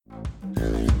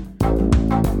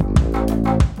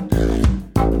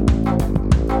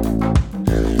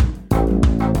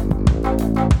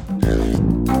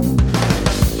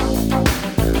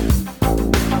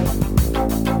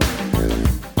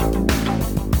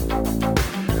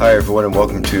Hi, everyone, and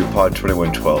welcome to Pod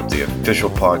 2112, the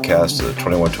official podcast of the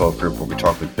 2112 Group, where we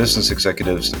talk with business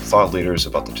executives and thought leaders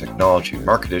about the technology,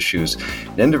 market issues,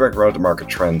 and indirect route-to-market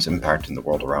trends impacting the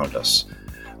world around us.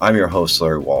 I'm your host,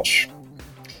 Larry Walsh.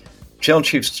 Channel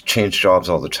chiefs change jobs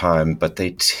all the time, but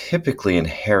they typically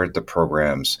inherit the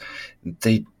programs.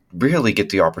 They rarely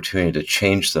get the opportunity to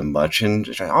change them much, and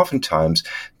oftentimes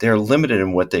they're limited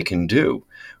in what they can do.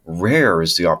 Rare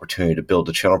is the opportunity to build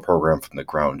a channel program from the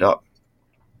ground up.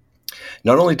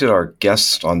 Not only did our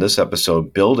guest on this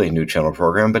episode build a new channel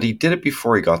program, but he did it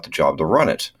before he got the job to run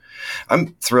it. I'm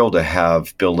thrilled to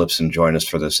have Bill Lipson join us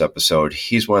for this episode.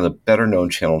 He's one of the better-known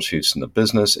channel chiefs in the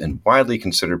business and widely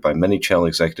considered by many channel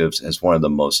executives as one of the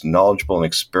most knowledgeable and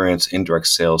experienced indirect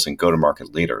sales and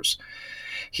go-to-market leaders.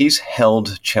 He's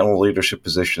held channel leadership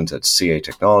positions at CA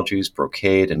Technologies,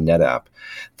 Brocade, and NetApp.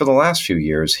 For the last few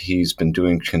years, he's been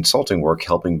doing consulting work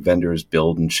helping vendors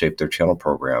build and shape their channel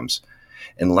programs.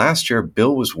 And last year,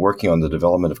 Bill was working on the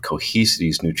development of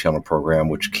Cohesity's new channel program,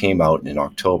 which came out in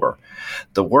October.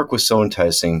 The work was so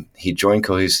enticing, he joined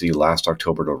Cohesity last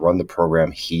October to run the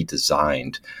program he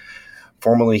designed.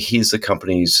 Formerly, he's the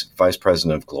company's vice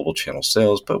president of global channel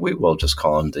sales, but we will just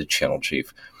call him the channel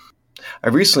chief. I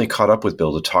recently caught up with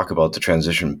Bill to talk about the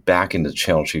transition back into the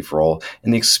channel chief role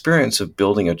and the experience of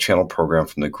building a channel program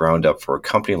from the ground up for a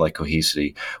company like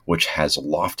Cohesity, which has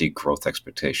lofty growth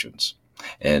expectations.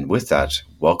 And with that,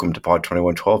 welcome to Pod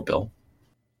 2112, Bill.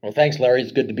 Well, thanks, Larry.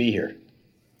 It's good to be here.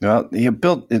 Well,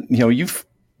 Bill, you've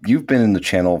been in the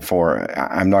channel for,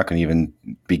 I'm not going to even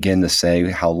begin to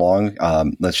say how long.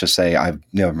 Let's just say I've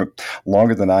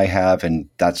longer than I have, and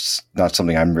that's not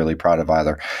something I'm really proud of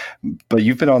either. But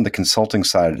you've been on the consulting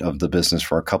side of the business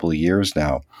for a couple of years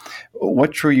now. What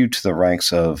drew you to the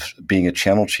ranks of being a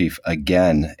channel chief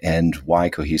again, and why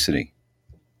Cohesity?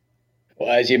 Well,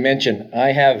 as you mentioned,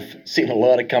 I have seen a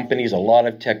lot of companies, a lot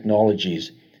of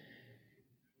technologies,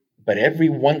 but every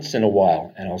once in a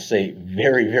while, and I'll say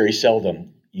very, very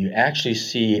seldom, you actually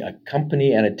see a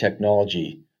company and a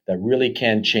technology that really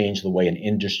can change the way an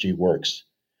industry works.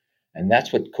 And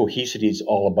that's what Cohesity is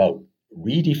all about,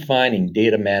 redefining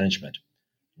data management,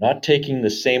 not taking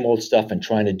the same old stuff and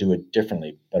trying to do it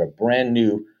differently, but a brand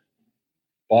new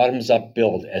bottoms-up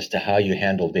build as to how you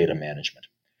handle data management.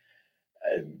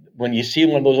 When you see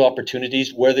one of those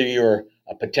opportunities, whether you're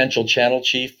a potential channel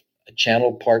chief, a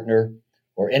channel partner,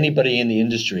 or anybody in the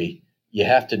industry, you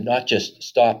have to not just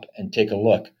stop and take a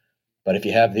look, but if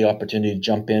you have the opportunity to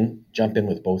jump in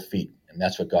with both feet. And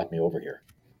that's what got me over here.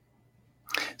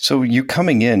 So you're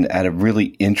coming in at a really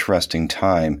interesting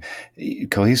time.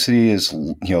 Cohesity is,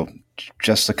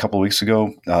 just a couple of weeks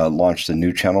ago, launched a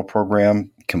new channel program,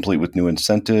 complete with new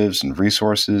incentives and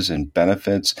resources and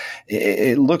benefits.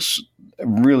 It looks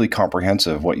really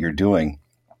comprehensive what you're doing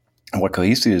and what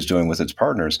Cohesity is doing with its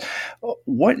partners.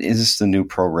 What is the new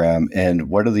program and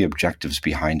what are the objectives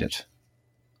behind it?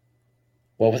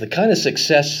 Well, with the kind of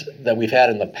success that we've had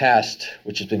in the past,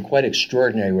 which has been quite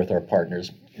extraordinary with our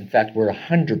partners, in fact, we're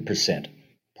 100%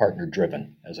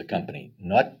 partner-driven as a company,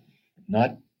 not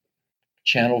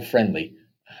channel-friendly,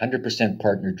 100%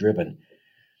 partner-driven.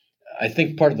 I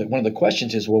think one of the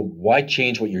questions is, well, why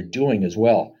change what you're doing as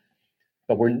well?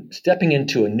 But we're stepping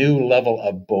into a new level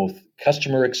of both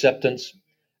customer acceptance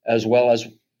as well as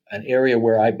an area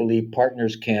where I believe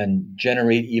partners can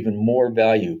generate even more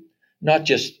value, not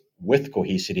just with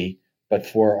Cohesity, but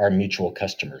for our mutual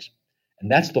customers.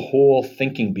 And that's the whole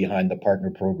thinking behind the partner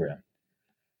program.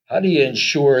 How do you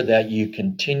ensure that you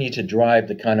continue to drive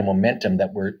the kind of momentum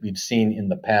that we've seen in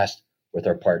the past with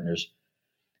our partners?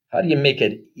 How do you make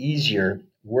it easier,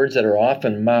 words that are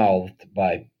often mouthed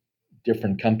by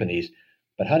different companies,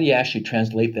 but how do you actually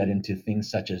translate that into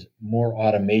things such as more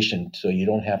automation so you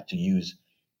don't have to use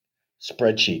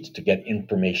spreadsheets to get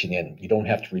information in? You don't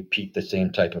have to repeat the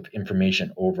same type of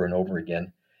information over and over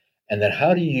again. And then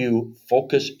how do you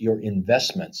focus your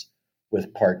investments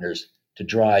with partners to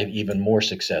drive even more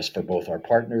success for both our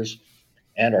partners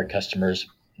and our customers,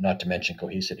 not to mention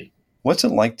Cohesity? What's it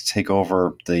like to take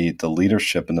over the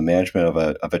leadership and the management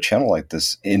of a channel like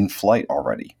this in flight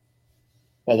already?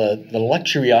 Well, the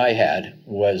luxury I had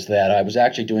was that I was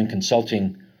actually doing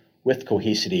consulting with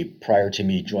Cohesity prior to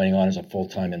me joining on as a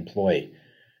full-time employee.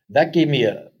 That gave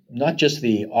me not just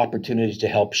the opportunity to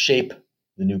help shape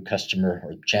the new customer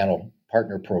or channel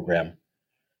partner program,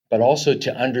 but also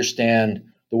to understand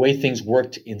the way things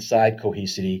worked inside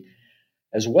Cohesity,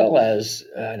 as well as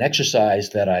an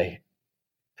exercise that I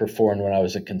performed when I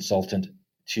was a consultant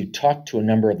to talk to a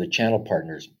number of the channel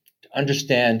partners to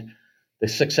understand the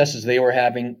successes they were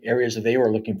having, areas that they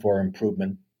were looking for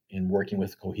improvement in working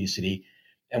with Cohesity,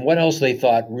 and what else they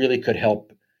thought really could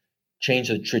help change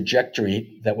the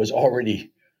trajectory that was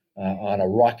already on a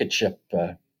rocket ship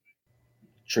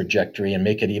trajectory and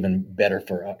make it even better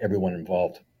for everyone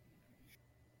involved.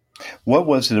 What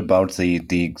was it about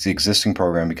the existing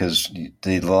program? Because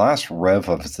the last rev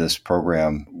of this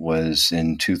program was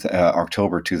in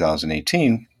October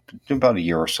 2018, about a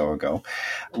year or so ago.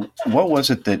 What was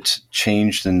it that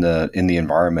changed in the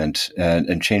environment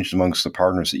and changed amongst the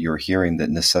partners that you were hearing that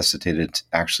necessitated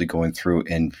actually going through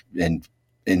and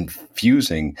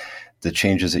infusing the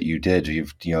changes that you did?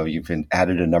 You've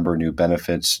added a number of new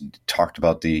benefits, talked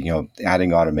about the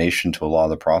adding automation to a lot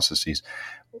of the processes.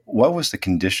 What was the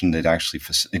condition that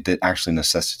actually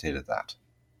necessitated that?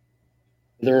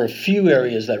 There are a few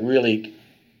areas that really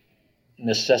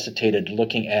necessitated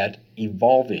looking at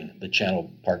evolving the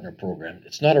channel partner program.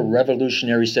 It's not a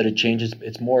revolutionary set of changes,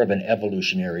 it's more of an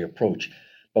evolutionary approach.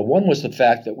 But one was the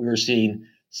fact that we were seeing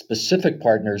specific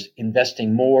partners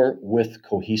investing more with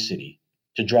Cohesity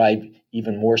to drive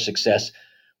even more success,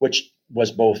 which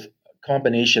was both a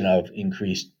combination of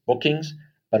increased bookings,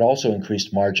 but also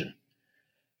increased margin.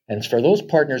 And for those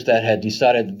partners that had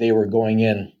decided that they were going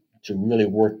in to really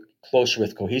work closer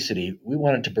with Cohesity, we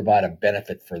wanted to provide a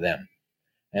benefit for them.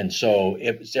 And so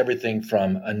it was everything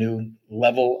from a new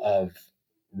level of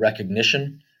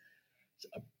recognition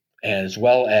as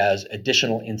well as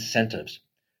additional incentives.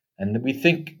 And we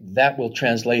think that will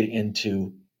translate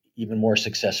into even more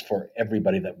success for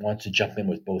everybody that wants to jump in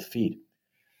with both feet.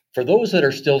 For those that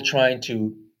are still trying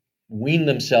to wean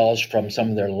themselves from some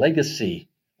of their legacy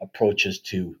approaches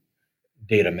to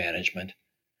data management,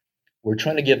 we're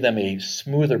trying to give them a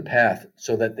smoother path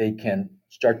so that they can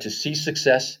start to see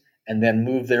success and then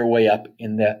move their way up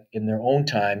in their own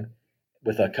time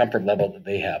with a comfort level that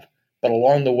they have. But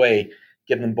along the way,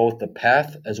 give them both the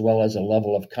path as well as a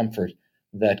level of comfort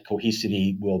that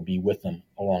Cohesity will be with them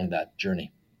along that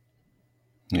journey.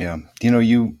 Yeah.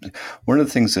 One of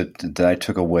the things that I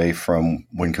took away from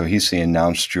when Cohesity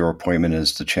announced your appointment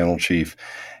as the channel chief,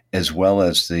 as well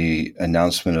as the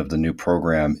announcement of the new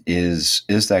program, is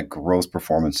that growth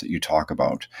performance that you talk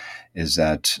about. Is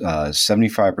that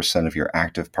 75% of your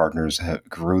active partners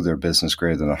grew their business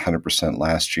greater than 100%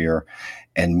 last year,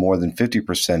 and more than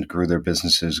 50% grew their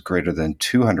businesses greater than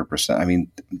 200%. I mean,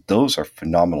 those are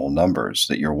phenomenal numbers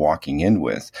that you're walking in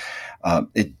with.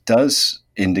 It does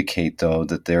indicate, though,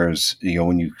 that there's,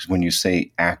 when you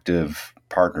say active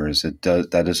partners,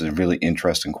 that is a really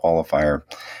interesting qualifier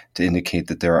to indicate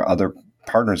that there are other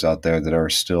partners out there that are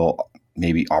still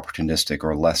maybe opportunistic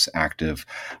or less active.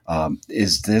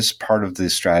 Is this part of the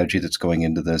strategy that's going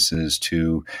into this, is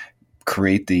to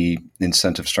create the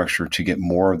incentive structure to get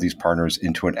more of these partners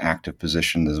into an active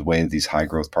position the way these high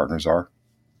growth partners are?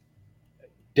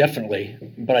 Definitely.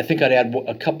 But I think I'd add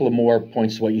a couple of more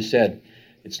points to what you said.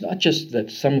 It's not just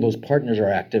that some of those partners are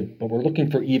active, but we're looking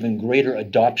for even greater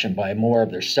adoption by more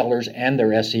of their sellers and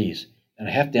their SEs. And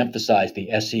I have to emphasize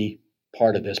the SE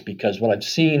part of this, because what I've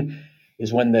seen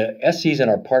is when the SEs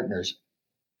and our partners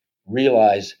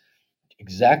realize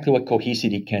exactly what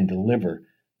Cohesity can deliver,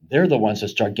 they're the ones that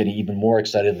start getting even more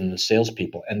excited than the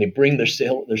salespeople, and they bring their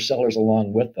sellers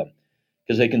along with them,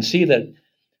 because they can see that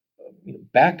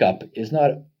backup is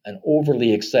not an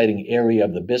overly exciting area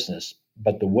of the business,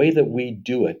 but the way that we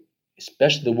do it,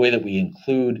 especially the way that we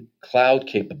include cloud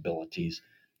capabilities,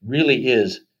 really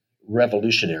is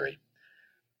revolutionary.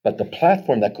 But the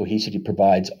platform that Cohesity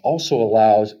provides also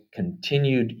allows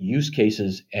continued use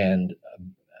cases and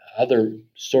other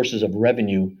sources of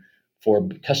revenue for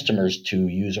customers to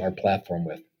use our platform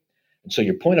with. And so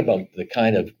your point about the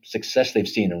kind of success they've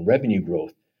seen in revenue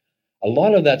growth, a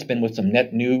lot of that's been with some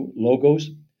net new logos,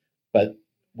 but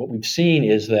what we've seen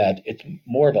is that it's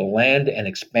more of a land and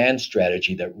expand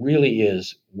strategy that really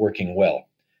is working well.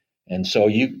 And so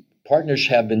partners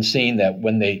have been seeing that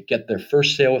when they get their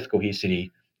first sale with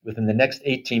Cohesity, within the next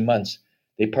 18 months,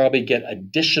 they probably get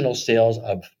additional sales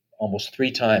of almost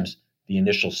 3 times the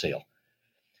initial sale.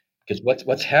 Because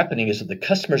what's happening is that the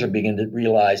customers are beginning to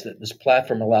realize that this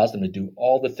platform allows them to do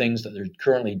all the things that they're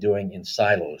currently doing in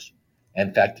silos.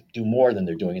 In fact, do more than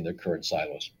they're doing in their current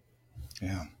silos.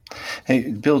 Yeah.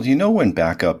 Hey, Bill, do you know when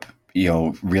backup,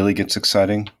 really gets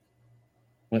exciting?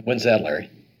 When's that, Larry?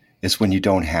 It's when you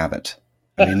don't have it.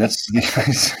 I mean, that's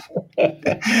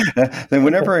then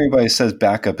whenever anybody says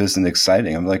backup isn't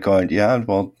exciting, I'm like going, yeah,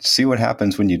 well, see what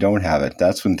happens when you don't have it.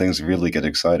 That's when things really get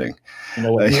exciting. You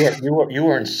know what? You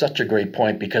are in such a great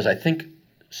point, because I think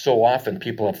so often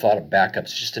people have thought of backups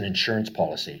as just an insurance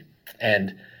policy.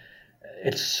 And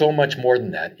it's so much more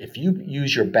than that. If you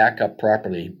use your backup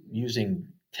properly using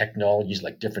technologies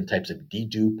like different types of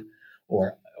dedupe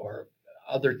or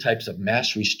other types of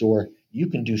mass restore, you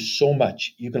can do so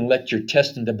much. You can let your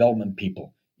test and development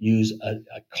people use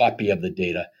a copy of the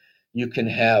data. You can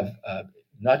have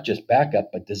not just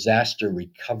backup, but disaster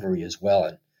recovery as well.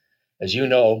 And as you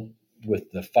know,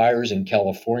 with the fires in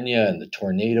California and the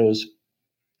tornadoes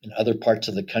in other parts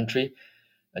of the country,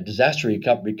 a disaster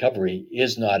recovery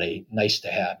is not a nice to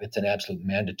have. It's an absolute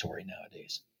mandatory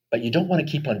nowadays. But you don't want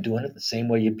to keep on doing it the same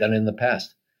way you've done it in the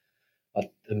past.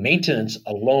 The maintenance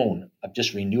alone of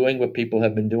just renewing what people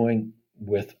have been doing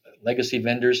with legacy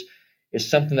vendors is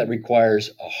something that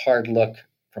requires a hard look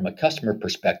from a customer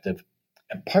perspective.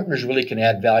 And partners really can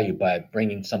add value by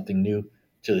bringing something new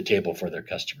to the table for their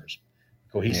customers.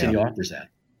 Cohesity offers that.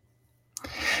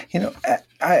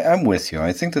 I'm with you.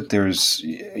 I think that there's,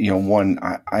 one,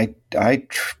 I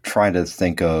try to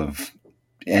think of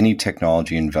any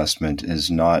technology investment is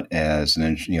not as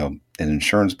an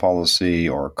insurance policy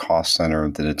or a cost center,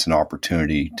 that it's an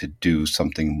opportunity to do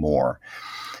something more.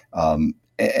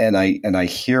 And I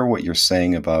hear what you're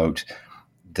saying about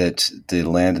that, the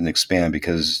land and expand,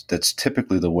 because that's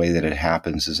typically the way that it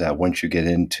happens, is that once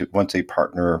a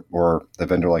partner or a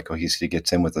vendor like Cohesity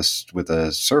gets in with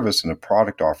a service and a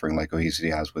product offering like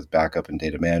Cohesity has with backup and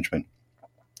data management,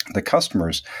 the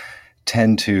customers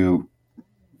tend to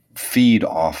feed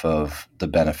off of the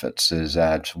benefits. Is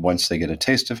that once they get a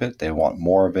taste of it, they want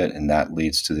more of it, and that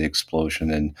leads to the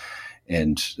explosion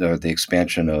and the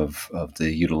expansion of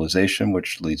the utilization,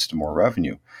 which leads to more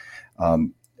revenue.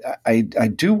 I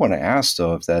do want to ask,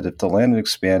 though, if the land and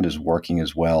expand is working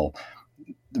as well,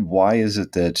 why is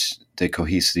it that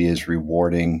Cohesity is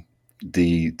rewarding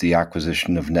the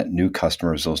acquisition of net new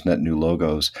customers, those net new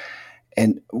logos,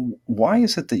 and why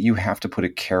is it that you have to put a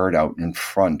carrot out in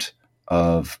front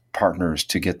of partners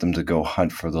to get them to go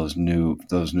hunt for those new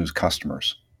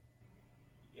customers?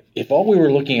 If all we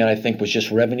were looking at, I think, was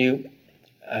just revenue,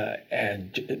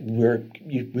 and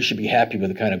we should be happy with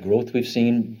the kind of growth we've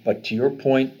seen. But to your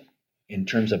point, in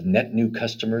terms of net new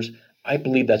customers, I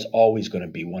believe that's always going to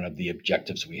be one of the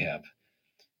objectives we have.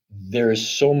 There is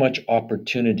so much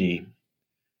opportunity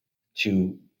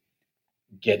to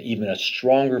get even a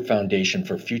stronger foundation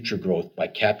for future growth by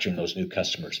capturing those new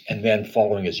customers and then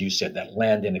following, as you said, that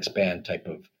land and expand type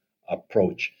of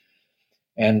approach.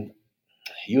 And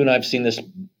you and I have seen this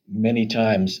many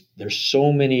times. There's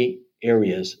so many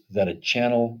areas that a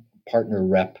channel partner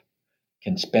rep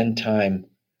can spend time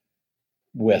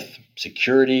with: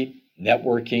 security,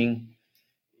 networking,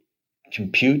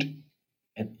 compute,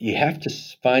 and you have to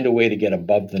find a way to get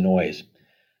above the noise.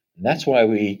 And that's why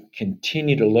we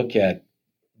continue to look at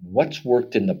what's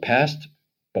worked in the past,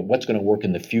 but what's going to work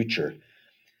in the future.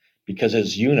 Because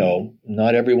as you know,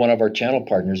 not every one of our channel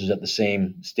partners is at the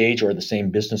same stage or the same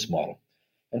business model.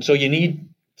 And so you need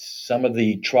some of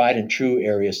the tried and true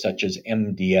areas such as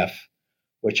MDF,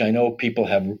 which I know people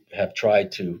have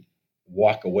tried to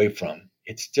walk away from.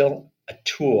 It's still a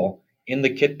tool in the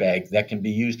kit bag that can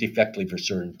be used effectively for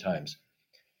certain times.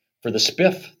 For the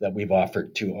SPIF that we've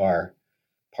offered to our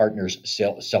partners,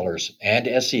 sellers,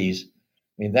 and SEs,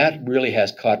 that really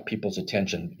has caught people's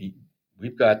attention.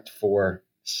 We've got, for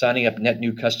signing up net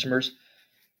new customers,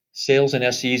 sales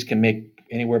and SEs can make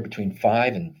anywhere between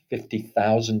 $5,000 and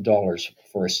 $50,000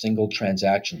 for a single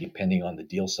transaction, depending on the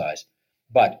deal size.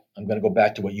 But I'm going to go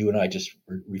back to what you and I just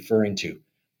were referring to.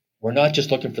 We're not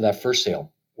just looking for that first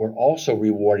sale. We're also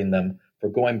rewarding them for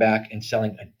going back and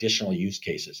selling additional use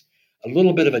cases. A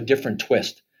little bit of a different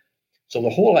twist. So the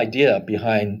whole idea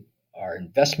behind our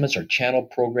investments, our channel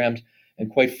programs,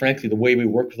 and quite frankly, the way we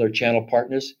work with our channel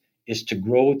partners is to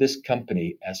grow this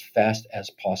company as fast as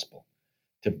possible,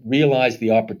 to realize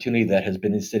the opportunity that has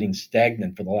been sitting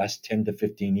stagnant for the last 10 to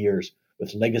 15 years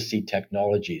with legacy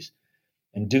technologies,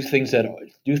 and do things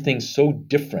so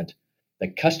different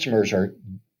that customers are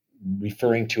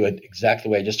referring to it exactly the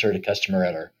way I just heard a customer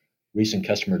at our recent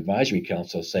customer advisory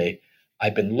council say,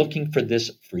 "I've been looking for this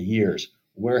for years.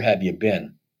 Where have you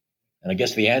been?" And I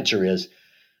guess the answer is,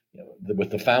 with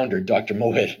the founder, Dr.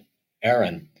 Mohit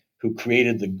Aaron, who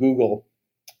created the Google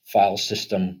file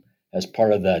system as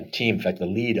part of the team, in fact, the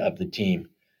lead of the team,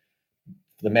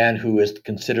 the man who is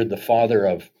considered the father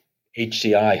of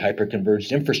HCI,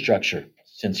 hyperconverged infrastructure,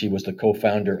 since he was the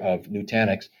co-founder of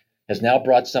Nutanix, has now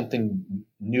brought something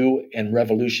new and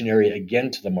revolutionary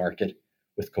again to the market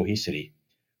with Cohesity,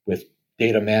 with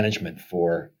data management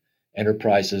for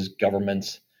enterprises,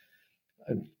 governments,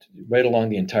 right along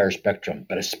the entire spectrum,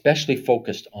 but especially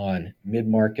focused on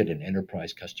mid-market and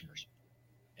enterprise customers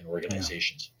and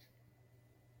organizations.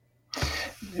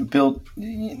 Yeah. Bill,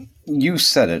 you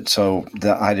said it, so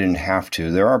that I didn't have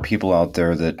to. There are people out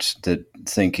there that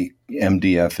think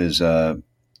MDF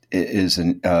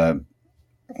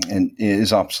and it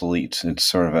is obsolete. It's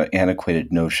sort of an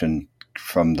antiquated notion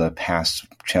from the past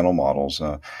channel models.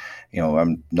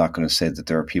 I'm not going to say that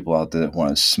there are people out there that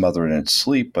want to smother it in its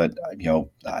sleep, but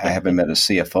I haven't met a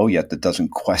CFO yet that doesn't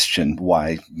question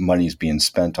why money is being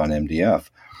spent on MDF.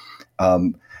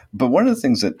 But one of the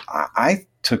things that I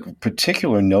took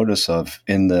particular notice of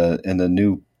in the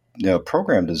new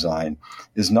program design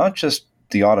is not just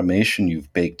the automation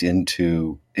you've baked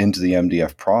into the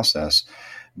MDF process,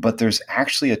 but there's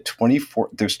actually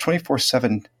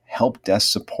 24/7 help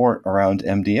desk support around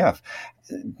MDF.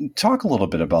 Talk a little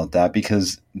bit about that,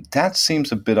 because that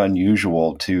seems a bit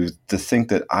unusual to think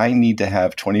that I need to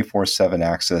have 24/7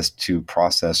 access to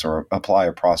process or apply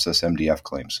or process MDF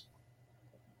claims.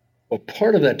 Well,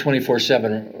 part of that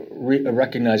 24/7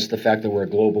 recognizes the fact that we're a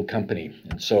global company.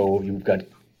 And so you've got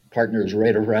partners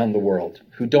right around the world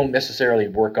who don't necessarily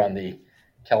work on the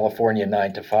California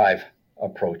 9 to 5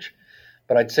 approach.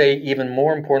 But I'd say even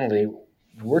more importantly,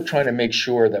 we're trying to make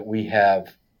sure that we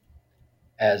have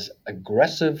as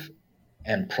aggressive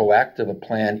and proactive a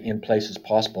plan in place as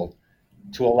possible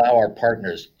to allow our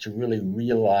partners to really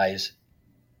realize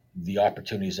the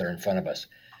opportunities that are in front of us.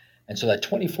 And so that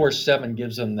 24/7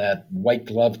 gives them that white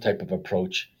glove type of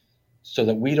approach so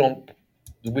that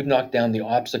we've knocked down the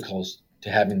obstacles to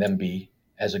having them be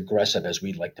as aggressive as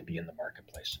we'd like to be in the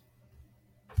marketplace.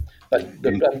 But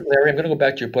Larry, I'm going to go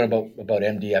back to your point about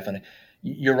MDF. And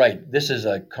you're right. This is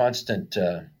a constant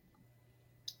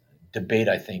debate,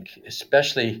 I think,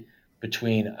 especially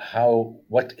between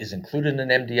what is included in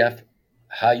MDF,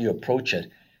 how you approach it.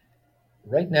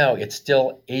 Right now, it's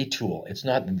still a tool. It's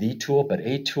not the tool, but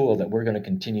a tool that we're going to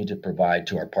continue to provide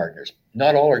to our partners.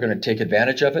 Not all are going to take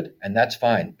advantage of it, and that's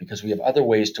fine because we have other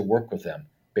ways to work with them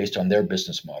based on their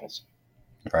business models.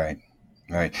 Right.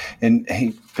 And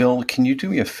hey, Bill, can you do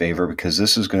me a favor? Because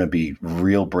this is going to be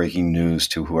real breaking news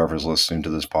to whoever's listening to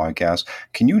this podcast.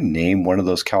 Can you name one of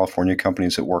those California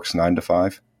companies that works 9 to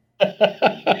 5? I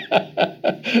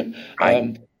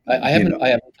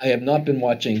have not been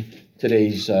watching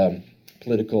today's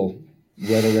political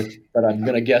rhetoric, but I'm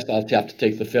going to guess I'll have to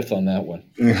take the fifth on that one.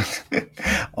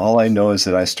 All I know is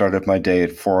that I started my day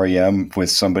at 4 a.m. with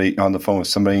somebody on the phone with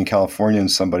somebody in California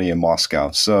and somebody in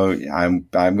Moscow. So I'm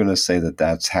going to say that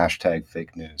that's hashtag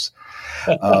fake news.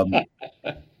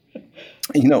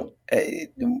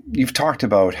 You've talked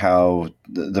about how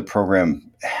the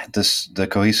program, the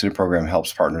Cohesity program,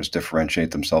 helps partners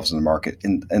differentiate themselves in the market,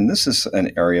 and this is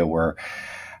an area where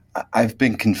I've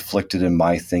been conflicted in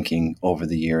my thinking over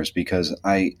the years, because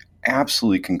I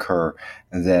absolutely concur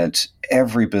that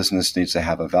every business needs to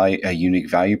have a unique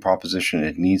value proposition.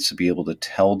 It needs to be able to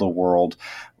tell the world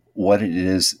what it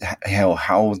is,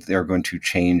 how they're going to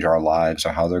change our lives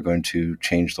or how they're going to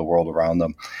change the world around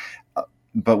them.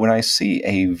 But when I see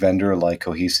a vendor like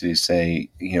Cohesity say,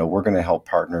 we're going to help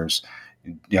partners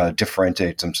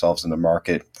differentiate themselves in the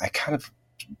market, I kind of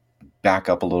back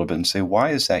up a little bit and say, why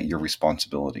is that your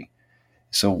responsibility?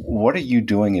 So what are you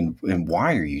doing and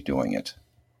why are you doing it?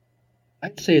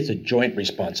 I'd say it's a joint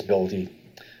responsibility.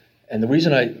 And the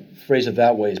reason I phrase it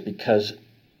that way is because,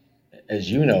 as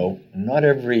you know, not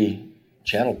every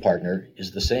channel partner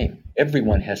is the same.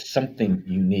 Everyone has something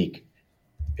unique.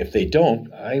 If they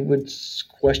don't, I would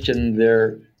question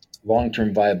their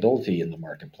long-term viability in the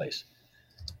marketplace.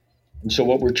 And so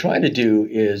what we're trying to do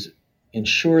is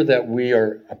ensure that we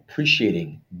are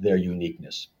appreciating their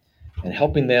uniqueness and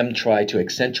helping them try to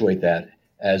accentuate that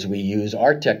as we use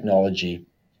our technology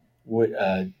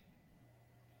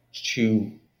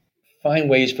to find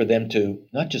ways for them to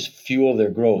not just fuel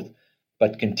their growth,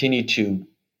 but continue to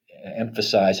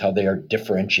emphasize how they are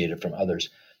differentiated from others.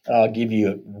 And I'll give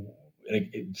you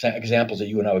examples that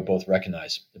you and I would both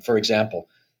recognize. For example,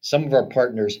 some of our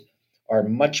partners are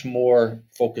much more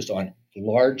focused on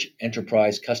large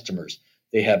enterprise customers.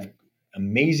 They have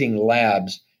amazing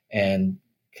labs and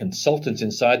consultants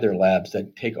inside their labs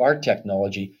that take our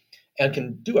technology and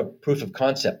can do a proof of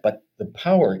concept, but the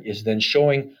power is then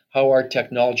showing how our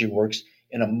technology works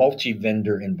in a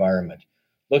multi-vendor environment,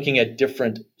 looking at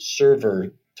different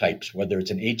server types, whether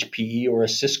it's an HPE or a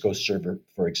Cisco server,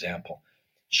 for example,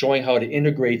 showing how it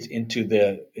integrates into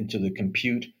the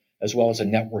compute as well as the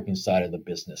networking side of the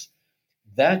business.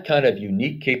 That kind of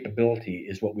unique capability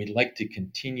is what we'd like to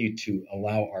continue to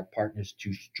allow our partners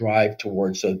to strive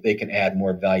towards so that they can add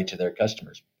more value to their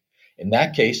customers. In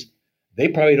that case, they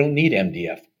probably don't need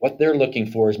MDF. What they're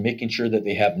looking for is making sure that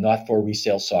they have not for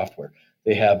resale software.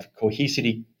 They have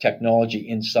Cohesity technology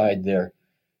inside their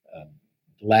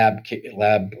lab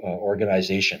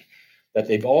organization. That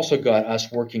they've also got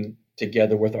us working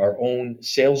together with our own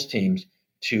sales teams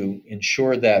to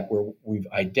ensure that we've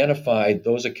identified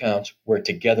those accounts where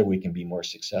together we can be more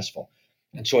successful.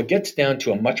 And so it gets down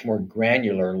to a much more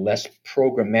granular, less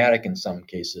programmatic in some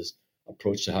cases,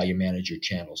 approach to how you manage your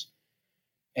channels.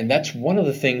 And that's one of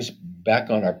the things, back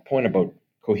on our point about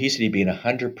Cohesity being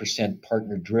 100%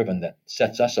 partner driven, that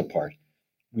sets us apart.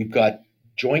 We've got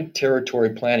joint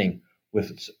territory planning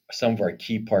with some of our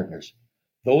key partners,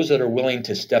 those that are willing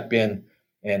to step in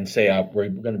and say, we're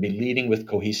going to be leading with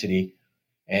Cohesity,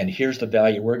 and here's the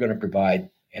value we're going to provide,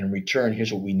 and in return,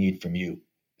 here's what we need from you.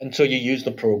 And so you use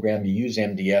the program, you use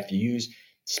MDF, you use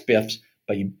SPIFs,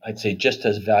 but I'd say just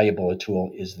as valuable a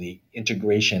tool is the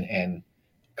integration and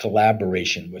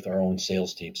collaboration with our own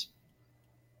sales teams.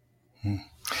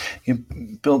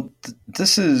 Bill,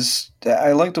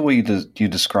 I like the way you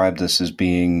describe this as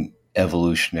being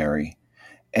evolutionary.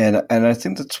 And I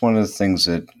think that's one of the things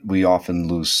that we often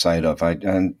lose sight of.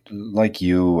 And like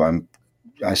you,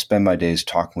 I spend my days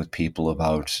talking with people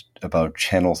about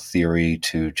channel theory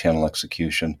to channel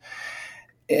execution,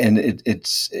 and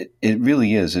it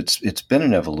really is. It's been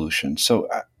an evolution. So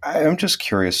I'm just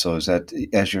curious, though, is that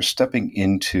as you're stepping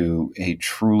into a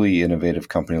truly innovative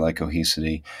company like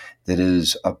Cohesity, that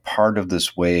is a part of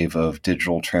this wave of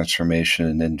digital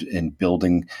transformation and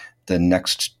building the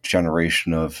next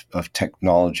generation of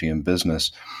technology and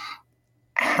business,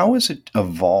 how has it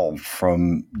evolved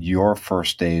from your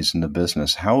first days in the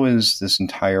business? How is this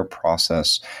entire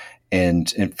process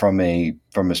and from a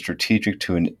strategic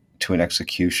to an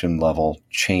execution level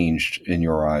changed in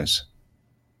your eyes?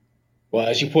 Well,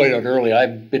 as you pointed out earlier,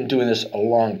 I've been doing this a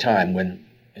long time.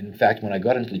 In fact, when I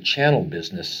got into the channel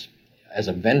business as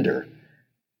a vendor,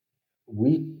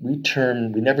 we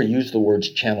never used the words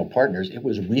channel partners. It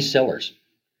was resellers,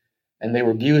 and they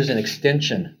were viewed as an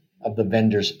extension of the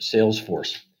vendor's sales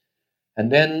force.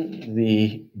 And then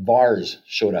the VARs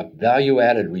showed up,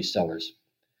 value-added resellers.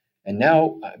 And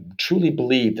now I truly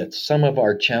believe that some of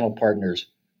our channel partners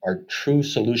are true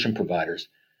solution providers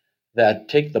that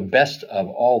take the best of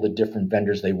all the different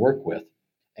vendors they work with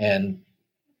and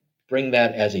bring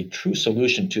that as a true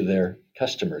solution to their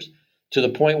customers, to the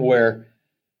point where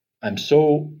I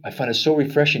find it so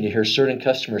refreshing to hear certain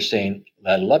customers saying,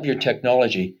 I love your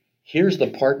technology. Here's the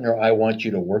partner I want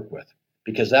you to work with,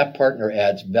 because that partner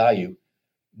adds value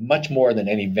much more than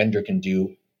any vendor can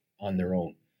do on their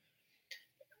own.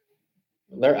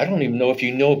 Larry, I don't even know if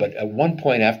you know, but at one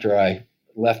point after I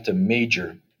left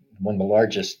one of the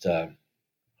largest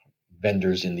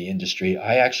vendors in the industry,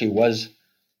 I actually was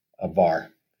a VAR,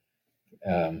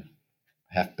 $500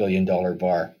 million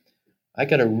VAR. I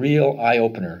got a real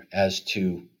eye-opener as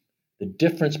to the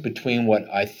difference between what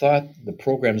I thought the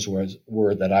programs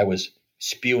were that I was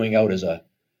spewing out as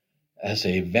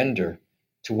a vendor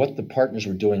to what the partners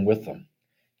were doing with them.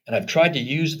 And I've tried to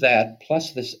use that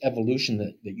plus this evolution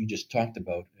that you just talked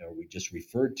about, or we just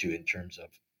referred to, in terms of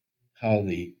how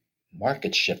the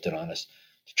market shifted on us,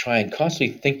 to try and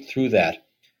constantly think through that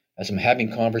as I'm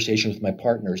having conversations with my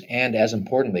partners, and as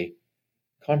importantly,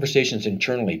 conversations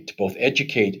internally to both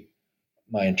educate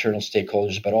my internal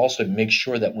stakeholders, but also make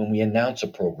sure that when we announce a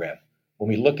program, when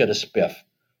we look at a SPIF,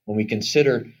 when we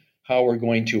consider how we're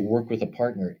going to work with a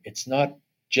partner, it's not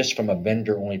just from a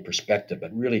vendor-only perspective,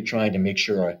 but really trying to make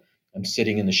sure I'm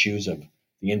sitting in the shoes of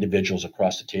the individuals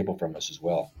across the table from us as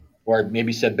well. Or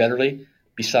maybe said betterly,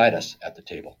 beside us at the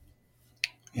table.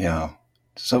 Yeah.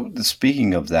 So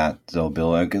speaking of that, though,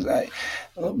 Bill, because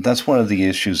that's one of the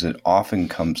issues that often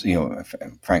comes,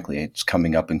 frankly, it's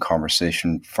coming up in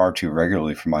conversation far too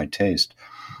regularly for my taste,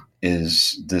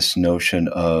 is this notion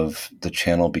of the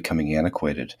channel becoming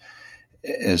antiquated.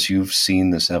 As you've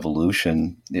seen this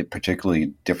evolution,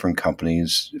 particularly different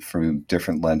companies through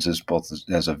different lenses, both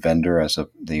as a vendor, as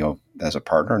a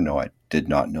partner. No, I did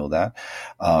not know that.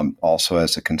 Also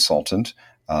as a consultant.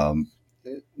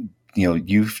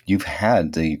 You've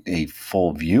had a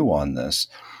full view on this.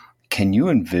 Can you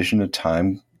envision a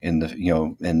time in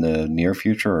the near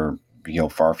future or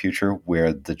far future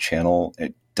where the channel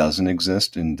it doesn't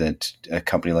exist and that a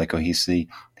company like Cohesity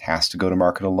has to go to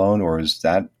market alone, or is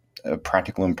that a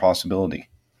practical impossibility?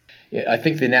 Yeah, I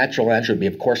think the natural answer would be,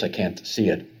 of course, I can't see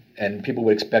it, and people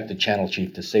would expect the channel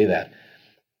chief to say that.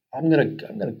 I'm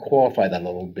gonna qualify that a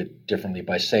little bit differently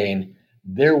by saying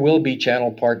there will be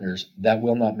channel partners that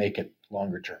will not make it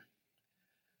longer term.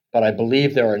 But I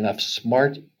believe there are enough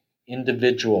smart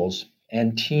individuals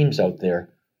and teams out there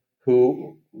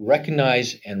who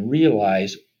recognize and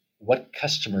realize what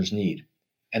customers need.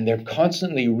 And they're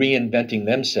constantly reinventing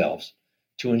themselves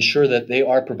to ensure that they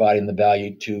are providing the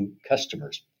value to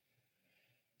customers.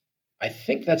 I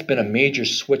think that's been a major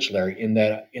switch, Larry, in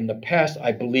that in the past,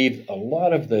 I believe a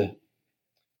lot of the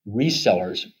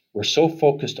resellers were so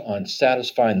focused on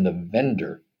satisfying the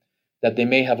vendor that they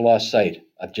may have lost sight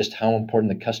of just how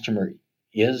important the customer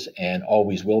is and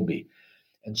always will be.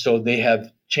 And so they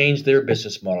have changed their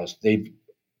business models. They've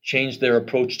changed their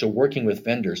approach to working with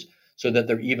vendors so that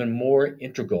they're even more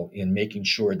integral in making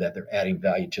sure that they're adding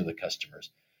value to the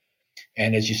customers.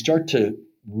 And as you start to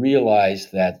realize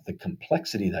that the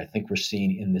complexity that I think we're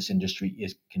seeing in this industry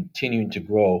is continuing to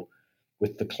grow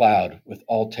with the cloud, with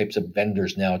all types of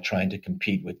vendors now trying to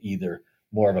compete with either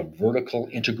more of a vertical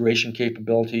integration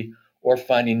capability or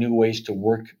finding new ways to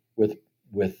work with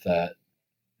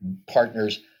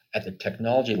partners at the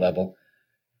technology level,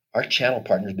 our channel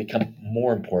partners become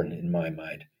more important in my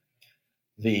mind.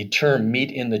 The term meet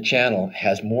in the channel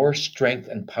has more strength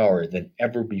and power than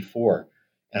ever before.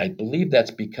 And I believe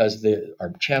that's because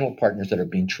our channel partners that are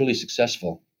being truly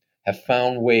successful have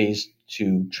found ways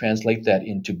to translate that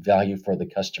into value for the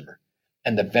customer.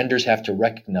 And the vendors have to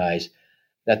recognize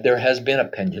that there has been a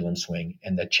pendulum swing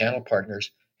and that channel partners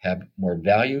have more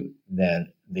value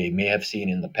than they may have seen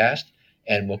in the past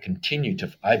and will continue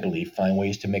to, I believe, find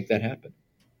ways to make that happen.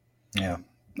 Yeah.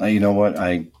 You know what?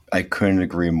 I couldn't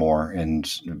agree more.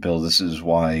 And Bill, this is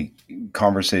why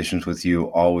conversations with you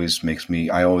always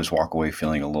I always walk away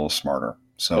feeling a little smarter.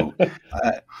 So,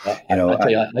 I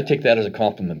take that as a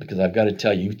compliment because I've got to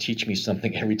tell you, you teach me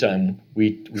something every time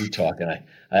we talk. And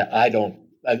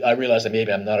I realize that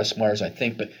maybe I'm not as smart as I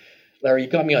think, but Larry, you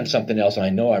got me on something else. And I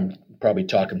know I'm probably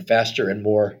talking faster and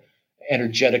more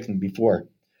energetic than before.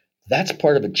 That's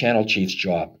part of a channel chief's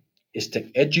job, is to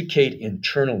educate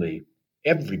internally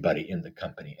everybody in the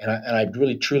company. And I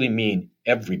really truly mean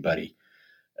everybody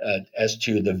as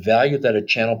to the value that a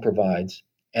channel provides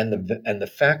and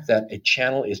the fact that a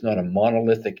channel is not a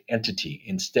monolithic entity.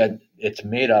 Instead, it's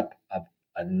made up of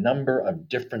a number of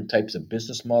different types of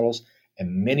business models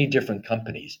and many different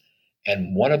companies.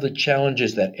 And one of the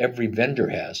challenges that every vendor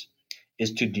has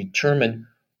is to determine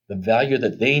the value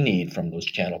that they need from those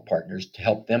channel partners to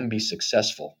help them be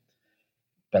successful.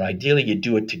 But ideally, you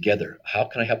do it together. How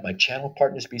can I help my channel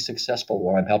partners be successful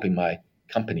while I'm helping my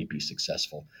company be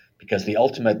successful? Because the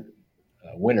ultimate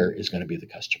winner is going to be the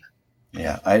customer.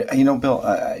 Yeah, Bill,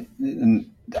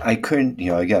 I couldn't,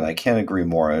 again, I can't agree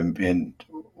more. And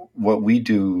what we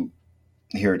do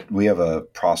here, we have a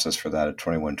process for that at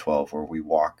 2112 where we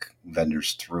walk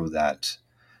vendors through that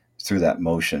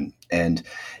motion, and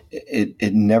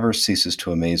it never ceases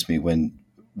to amaze me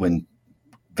when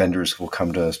vendors will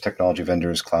come to us, technology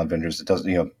vendors, cloud vendors. It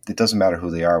doesn't matter who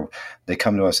they are. They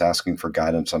come to us asking for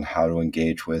guidance on how to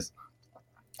engage with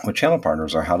channel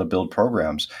partners or how to build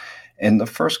programs. And the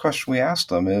first question we ask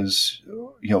them is,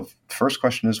 first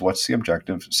question is, what's the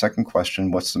objective? Second question,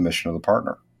 what's the mission of the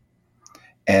partner?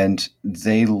 And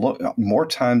they look more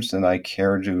times than I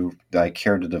care to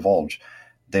divulge.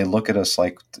 They look at us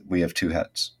like we have two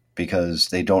heads because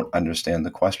they don't understand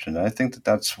the question. And I think that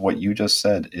that's what you just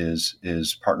said is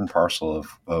part and parcel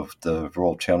of the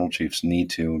role channel chiefs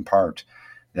need to impart,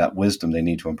 that wisdom they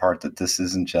need to impart, that this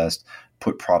isn't just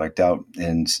put product out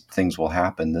and things will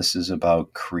happen. This is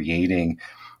about creating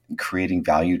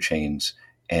value chains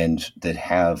and that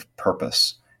have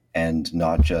purpose and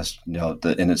not just,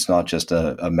 and it's not just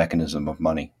a mechanism of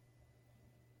money.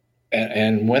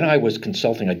 And when I was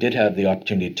consulting, I did have the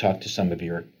opportunity to talk to some of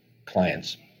your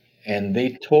clients, and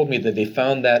they told me that they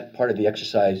found that part of the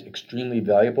exercise extremely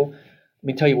valuable. Let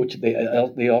me tell you what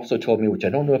they also told me, which I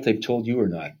don't know if they've told you or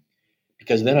not,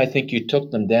 because then I think you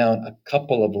took them down a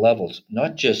couple of levels,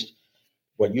 not just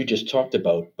what you just talked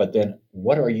about, but then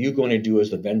what are you going to do as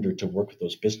the vendor to work with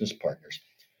those business partners?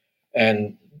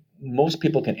 And most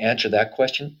people can answer that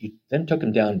question. You then took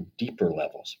them down deeper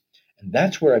levels. And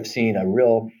that's where I've seen a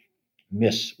real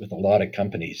miss with a lot of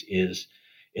companies is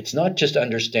it's not just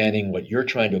understanding what you're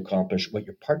trying to accomplish, what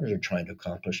your partners are trying to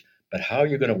accomplish, but how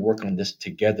you're going to work on this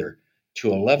together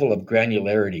to a level of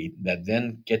granularity that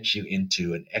then gets you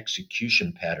into an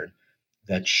execution pattern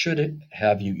that should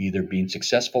have you either being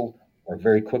successful or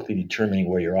very quickly determining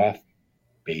where you're off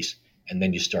base, and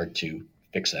then you start to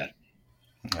fix that.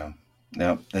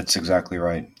 Yeah, that's exactly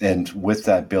right. And with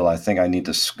that, Bill, I think I need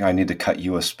to cut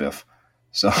you a spiff.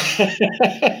 So,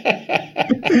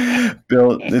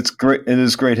 Bill, it's great. It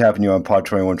is great having you on Pod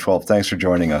 2112. Thanks for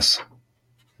joining us.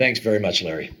 Thanks very much,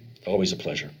 Larry. Always a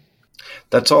pleasure.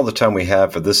 That's all the time we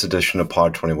have for this edition of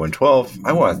Pod 2112.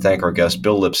 I want to thank our guest,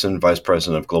 Bill Lipson, Vice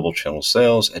President of Global Channel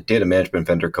Sales at data management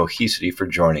vendor Cohesity, for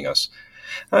joining us.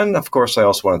 And, of course, I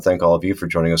also want to thank all of you for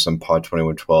joining us on Pod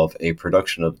 2112, a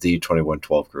production of the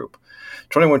 2112 Group.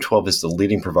 2112 is the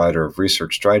leading provider of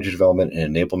research strategy development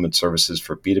and enablement services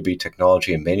for B2B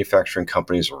technology and manufacturing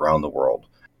companies around the world.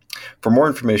 For more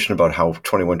information about how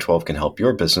 2112 can help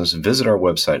your business, visit our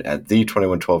website at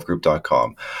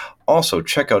the2112group.com. Also,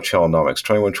 check out Challenomics,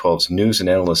 2112's news and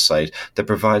analyst site that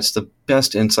provides the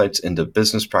best insights into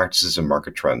business practices and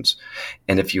market trends.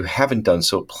 And if you haven't done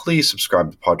so, please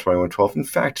subscribe to Pod 2112. In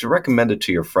fact, recommend it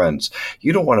to your friends.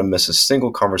 You don't want to miss a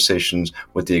single conversation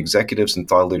with the executives and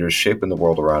thought leaders shaping the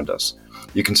world around us.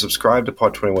 You can subscribe to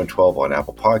Pod 2112 on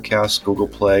Apple Podcasts, Google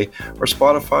Play, or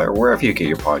Spotify, or wherever you get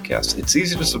your podcasts. It's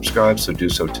easy to subscribe, so do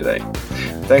so today.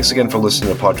 Thanks again for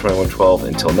listening to Pod 2112.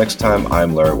 Until next time,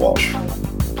 I'm Larry Walsh.